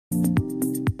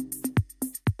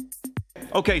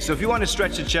Okay, so if you want to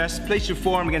stretch the chest, place your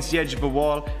forearm against the edge of a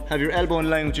wall, have your elbow in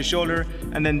line with your shoulder,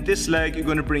 and then this leg, you're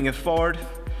going to bring it forward.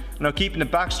 Now keeping the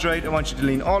back straight, I want you to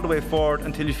lean all the way forward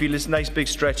until you feel this nice big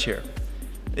stretch here.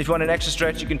 If you want an extra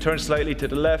stretch, you can turn slightly to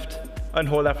the left and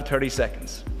hold that for 30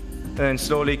 seconds. And then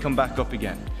slowly come back up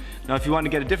again. Now if you want to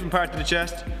get a different part of the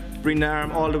chest, bring the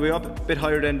arm all the way up, a bit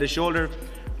higher than the shoulder.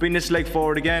 Bring this leg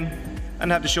forward again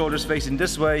and have the shoulders facing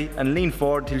this way and lean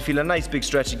forward till you feel a nice big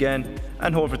stretch again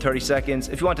and hold for 30 seconds.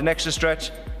 If you want an extra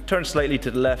stretch, turn slightly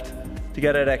to the left to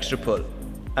get that extra pull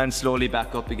and slowly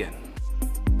back up again.